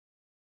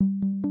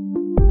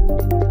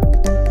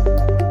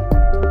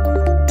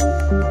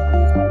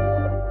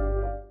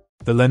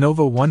The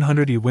Lenovo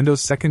 100E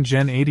Windows 2nd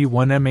Gen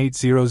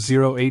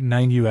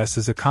 81M80089US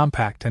is a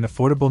compact and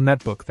affordable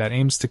netbook that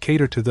aims to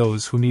cater to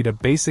those who need a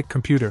basic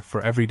computer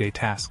for everyday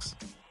tasks.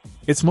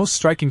 Its most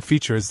striking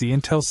feature is the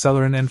Intel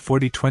Celeron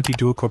N4020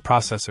 dual-core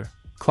processor,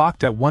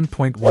 clocked at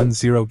 1.10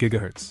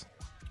 GHz.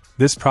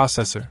 This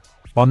processor,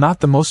 while not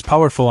the most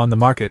powerful on the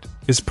market,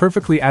 is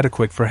perfectly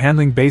adequate for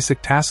handling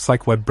basic tasks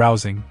like web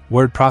browsing,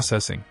 word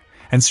processing,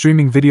 and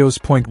streaming videos.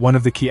 One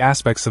of the key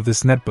aspects of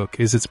this netbook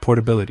is its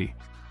portability.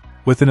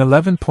 With an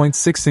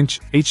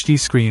 11.6-inch HD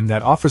screen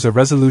that offers a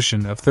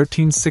resolution of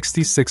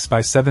 1366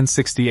 by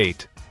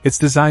 768, it's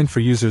designed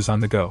for users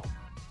on the go.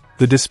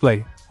 The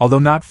display, although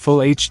not full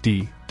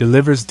HD,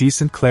 delivers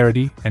decent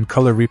clarity and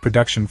color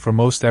reproduction for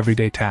most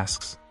everyday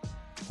tasks.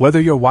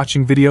 Whether you're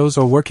watching videos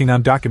or working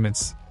on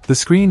documents, the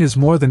screen is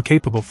more than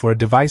capable for a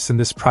device in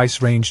this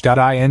price range.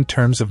 In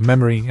terms of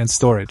memory and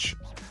storage,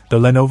 the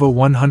Lenovo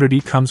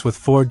 100E comes with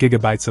 4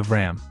 GB of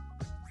RAM.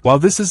 While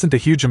this isn't a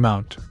huge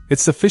amount,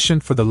 it's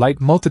sufficient for the light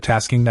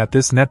multitasking that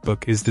this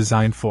netbook is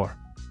designed for.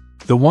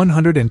 The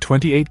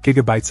 128GB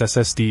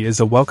SSD is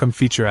a welcome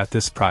feature at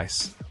this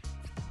price.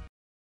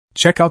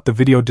 Check out the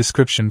video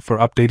description for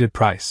updated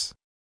price.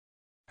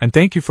 And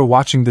thank you for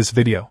watching this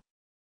video.